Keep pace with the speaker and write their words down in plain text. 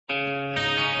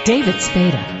David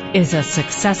Spada is a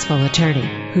successful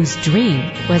attorney whose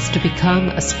dream was to become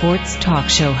a sports talk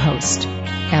show host.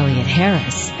 Elliot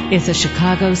Harris is a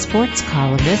Chicago sports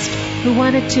columnist who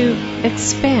wanted to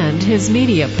expand his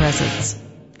media presence.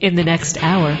 In the next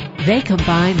hour, they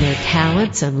combine their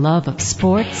talents and love of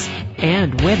sports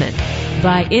and women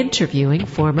by interviewing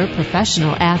former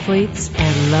professional athletes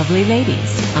and lovely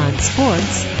ladies on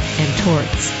sports and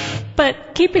torts.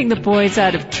 But keeping the boys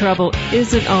out of trouble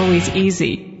isn't always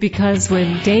easy, because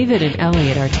when David and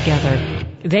Elliot are together,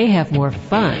 they have more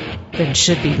fun than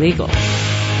should be legal.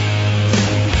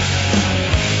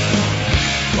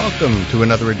 Welcome to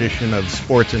another edition of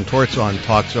Sports and Torts on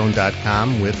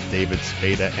TalkZone.com with David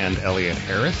Spada and Elliot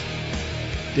Harris.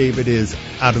 David is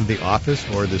out of the office,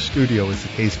 or the studio as the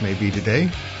case may be today,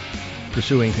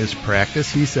 pursuing his practice.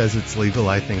 He says it's legal.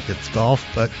 I think it's golf,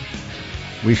 but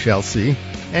we shall see.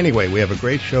 Anyway, we have a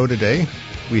great show today.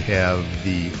 We have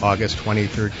the August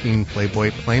 2013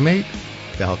 Playboy Playmate,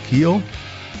 Val Keel.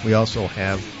 We also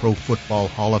have Pro Football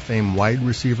Hall of Fame wide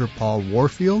receiver Paul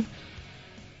Warfield.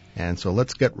 And so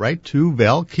let's get right to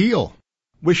Val Keel.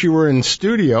 Wish you were in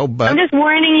studio, but... I'm just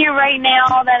warning you right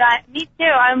now that me too,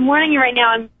 I'm warning you right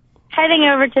now, I'm heading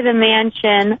over to the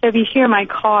mansion. So if you hear my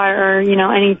car or,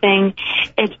 anything,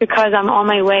 it's because I'm on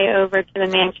my way over to the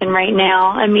mansion right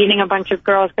now. I'm meeting a bunch of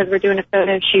girls because we're doing a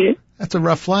photo shoot. That's a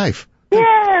rough life.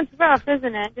 Yeah, it's rough,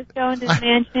 isn't it? Just going to the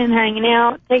mansion, hanging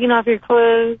out, taking off your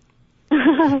clothes.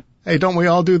 Hey, don't we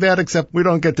all do that? Except we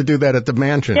don't get to do that at the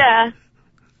mansion. Yeah.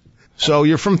 So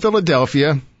you're from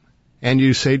Philadelphia, and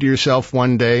you say to yourself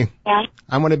one day, yeah,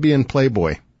 I want to be in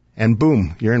Playboy. And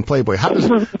boom, you're in Playboy.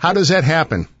 How does that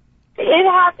happen?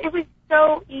 It was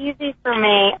so easy for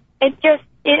me. It feels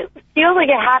like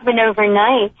it happened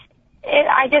overnight.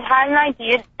 I just had an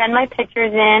idea to send my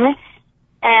pictures in,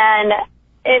 and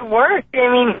it worked.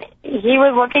 I mean, he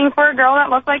was looking for a girl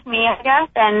that looked like me, I guess,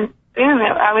 and boom,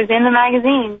 I was in the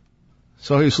magazine.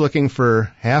 So he was looking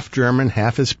for half German,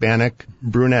 half Hispanic,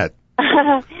 brunette.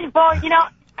 Well,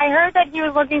 I heard that he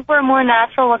was looking for a more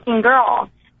natural-looking girl,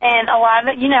 and a lot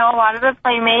of the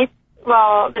Playmates,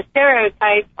 well, the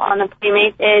stereotype on the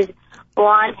Playmates is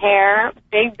blonde hair,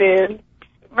 big boobs.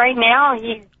 Right now,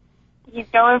 he's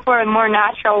going for a more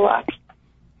natural look.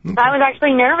 Okay. So I was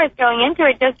actually nervous going into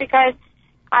it just because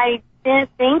I didn't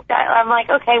think that. I'm like,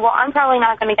 okay, well, I'm probably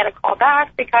not going to get a call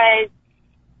back because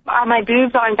my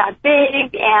boobs aren't that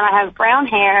big and I have brown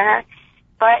hair,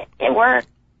 but it worked.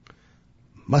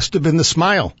 Must have been the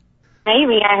smile.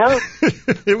 Maybe, I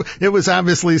hope. It was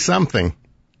obviously something.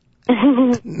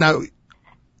 Now,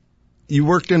 you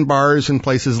worked in bars and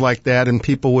places like that, and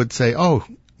people would say, oh,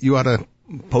 you ought to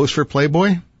pose for Playboy?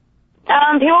 People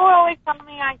would always tell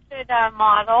me I should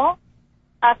model.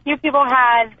 A few people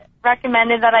had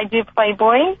recommended that I do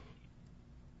Playboy.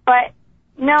 But,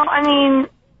 no, I mean,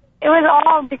 it was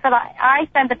all because I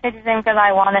sent the pictures in because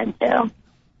I wanted to.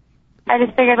 I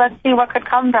just figured, let's see what could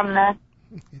come from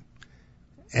this.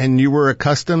 And you were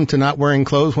accustomed to not wearing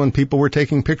clothes when people were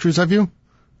taking pictures of you?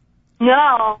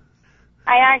 No.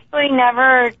 I actually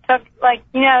never took,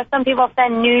 some people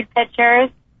send nude pictures.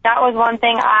 That was one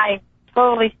thing I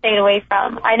totally stayed away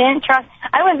from. I didn't trust.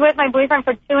 I was with my boyfriend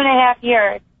for 2.5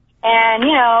 years. And,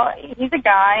 he's a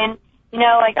guy. And,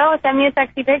 oh, send me a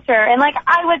sexy picture. And,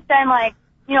 I would send,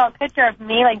 a picture of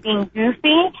me, being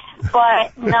goofy.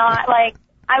 But not,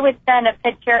 I would send a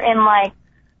picture in,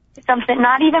 something,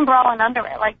 not even bra and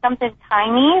underwear, something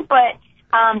tiny, but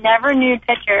never nude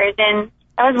pictures. And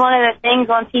that was one of the things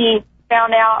once he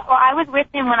found out. Well, I was with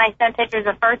him when I sent pictures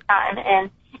the first time, and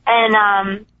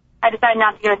I decided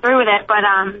not to go through with it. But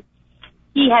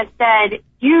he has said,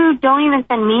 you don't even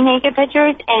send me naked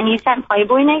pictures, and you sent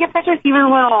Playboy naked pictures. He was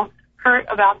a little hurt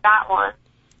about that one.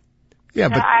 Yeah,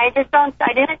 but I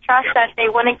didn't trust that they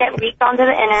wouldn't get leaked onto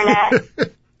the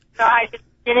internet, so I just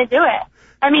didn't do it.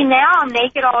 I mean, now I'm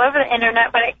naked all over the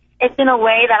internet, but it's in a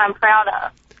way that I'm proud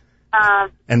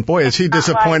of. And boy, is he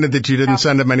disappointed that you didn't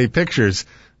send him any pictures.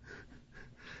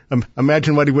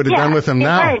 Imagine what he would have done with them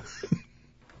now.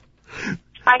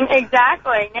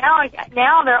 Exactly.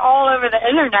 Now they're all over the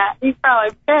internet. He's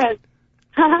probably pissed.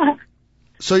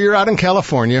 So you're out in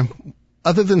California.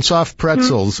 Other than soft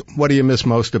pretzels, what do you miss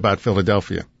most about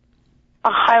Philadelphia? Oh,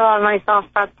 I love my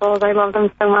soft pretzels. I love them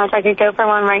so much. I could go for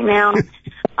one right now.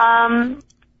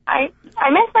 I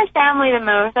miss my family the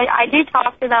most. I do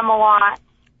talk to them a lot,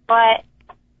 but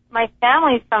my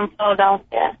family's from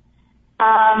Philadelphia.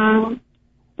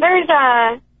 There's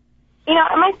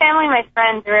my family, my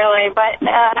friends, really. But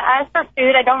as for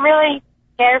food, I don't really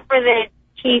care for the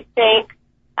cheesesteak.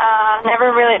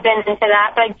 Never really been into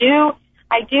that. But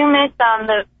I do miss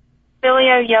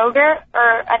Filio Yogurt,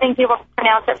 or I think people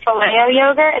pronounce it Fileo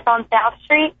Yogurt. It's on South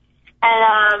Street.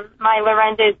 And my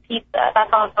Lorenzo's Pizza,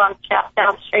 that's also on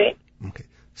South Street. Okay.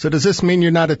 So does this mean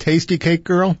you're not a tasty cake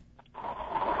girl?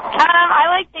 I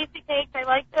like tasty cakes. I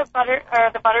like the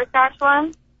butterscotch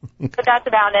one, but that's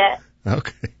about it.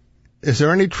 Okay. Is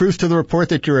there any truth to the report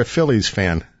that you're a Phillies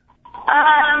fan?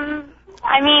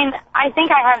 I mean, I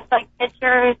think I have, like,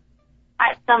 pictures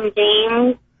at some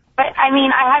games. But, I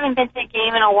mean, I haven't been to a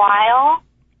game in a while.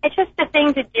 It's just a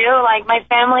thing to do. Like, my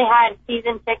family had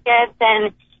season tickets,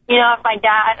 and, you know, if my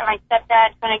dad or my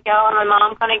stepdad couldn't go and my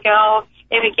mom couldn't go,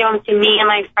 they would give them to me and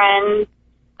my friends.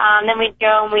 Then we'd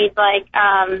go and we'd, like,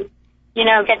 you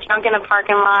know, get drunk in the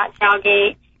parking lot,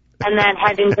 tailgate, and then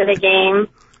head into the game.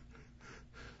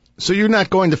 So you're not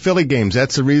going to Philly games.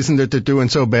 That's the reason that they're doing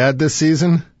so bad this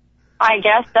season? I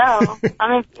guess so.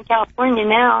 I'm in California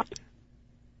now.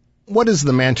 What is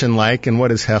the mansion like, and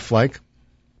what is Hef like?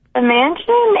 The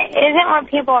mansion isn't what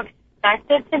people expect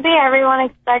it to be. Everyone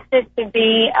expects it to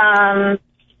be,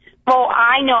 well,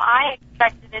 I know I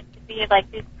expected it to be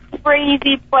like this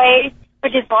crazy place,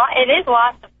 which is, it is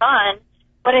lots of fun,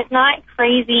 but it's not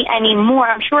crazy anymore.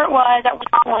 I'm sure it was at one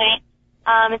point.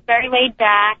 It's very laid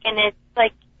back, and it's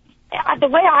like, the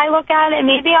way I look at it,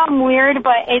 maybe I'm weird,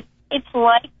 but it's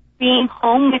like being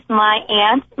home with my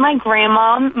aunt, my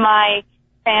grandma, my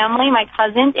family, my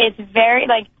cousins. It's very,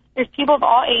 like, there's people of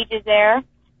all ages there,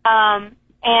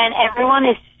 and everyone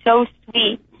is so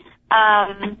sweet.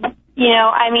 You know,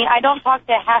 I mean, I don't talk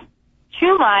to Hef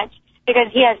too much because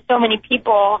he has so many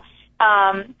people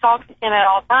talk to him at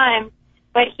all times,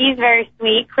 but he's very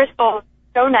sweet. Crystal's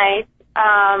so nice.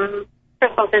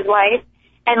 Crystal's his wife,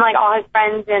 and, like, all his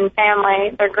friends and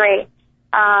family, they're great.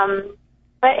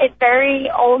 But it's very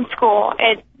old school.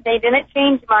 They didn't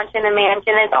change much in the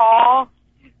mansion. It's all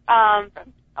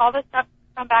the stuff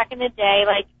from back in the day.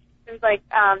 Like, there's, like,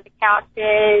 the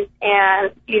couches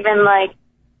and even, like,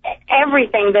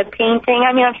 everything, the painting.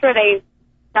 I mean, I'm sure they've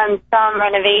done some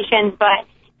renovations, but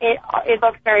it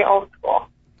looks very old school.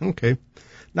 Okay.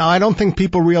 Now, I don't think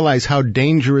people realize how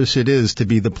dangerous it is to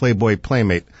be the Playboy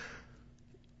Playmate.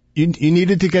 You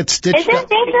needed to get stitched up. Is it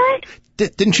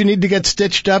dangerous? Didn't you need to get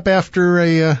stitched up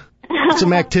after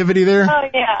some activity there? Oh,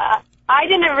 yeah. I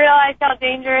didn't realize how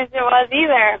dangerous it was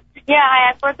either. Yeah,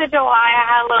 at 4th of July, I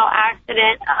had a little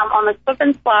accident on the slip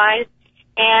and slide,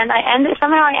 and I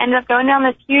ended up going down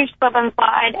this huge slip and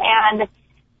slide, and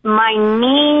my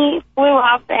knee flew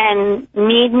up and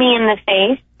kneed me in the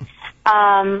face.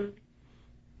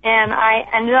 And I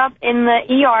ended up in the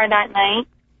ER that night.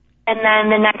 And then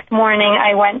the next morning,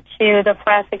 I went to the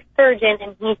plastic surgeon,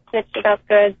 and he stitched it up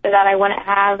good so that I wouldn't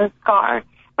have a scar.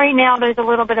 Right now, there's a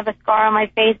little bit of a scar on my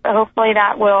face, but hopefully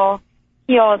that will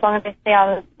heal as long as I stay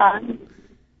out of the sun.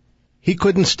 He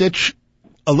couldn't stitch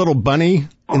a little bunny?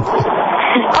 Oh,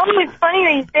 it's funny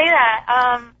that you say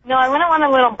that. No, I wouldn't want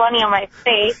a little bunny on my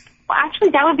face. Well,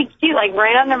 actually, that would be cute, like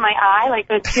right under my eye, like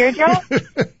those teardrops.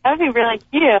 That would be really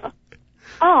cute.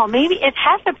 Oh, maybe it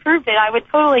has approved it. I would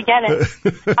totally get it.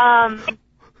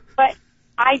 But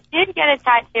I did get a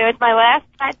tattoo. It's my last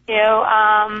tattoo.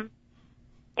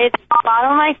 It's on the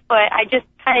bottom of my foot. I just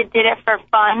kind of did it for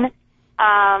fun.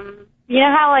 You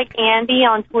know how, like, Andy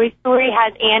on Toy Story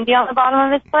has Andy on the bottom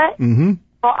of his foot? Mm-hmm.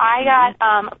 Well, I got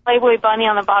a Playboy bunny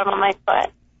on the bottom of my foot.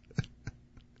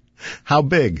 How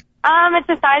big? It's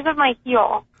the size of my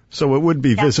heel. So it would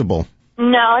be visible.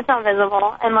 No, it's not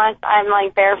visible unless I'm,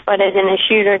 like, barefooted in a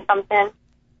shoot or something.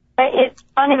 But it's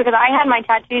funny because I had my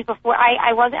tattoos before.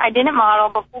 I didn't model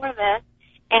before this,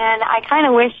 and I kind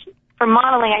of wish for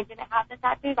modeling I didn't have the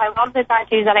tattoos. I love the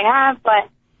tattoos that I have, but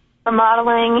for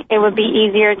modeling it would be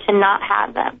easier to not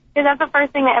have them. Because that's the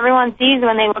first thing that everyone sees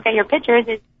when they look at your pictures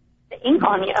is the ink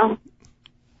on you.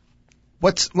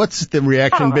 What's the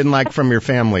reaction been like from your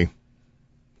family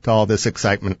to all this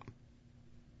excitement?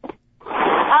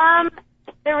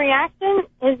 The reaction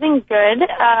has been good.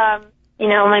 You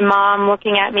know, my mom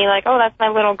looking at me like, oh, that's my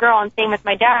little girl, and same with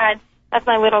my dad. That's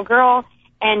my little girl,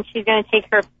 and she's going to take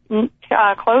her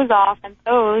clothes off and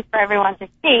pose for everyone to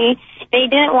see. They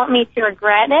didn't want me to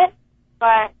regret it,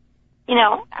 but, you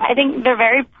know, I think they're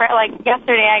very, like,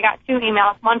 yesterday I got 2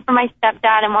 emails, one from my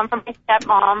stepdad and one from my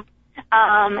stepmom,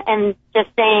 and just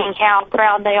saying how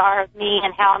proud they are of me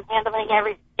and how I'm handling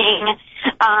everything,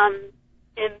 and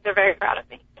they're very proud of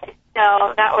me.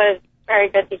 So that was very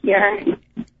good to hear.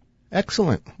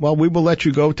 Excellent. Well, we will let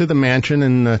you go to the mansion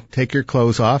and take your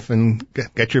clothes off and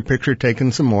get your picture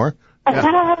taken some more.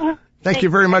 Yeah. Thank you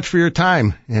very much for your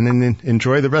time, and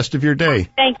enjoy the rest of your day.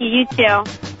 Thank you. You too.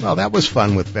 Well, that was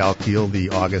fun with Val Keel, the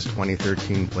August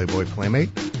 2013 Playboy Playmate.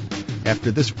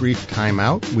 After this brief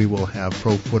timeout, we will have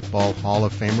Pro Football Hall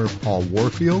of Famer Paul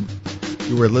Warfield.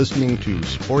 You are listening to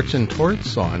Sports and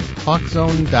Torts on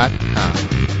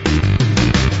TalkZone.com.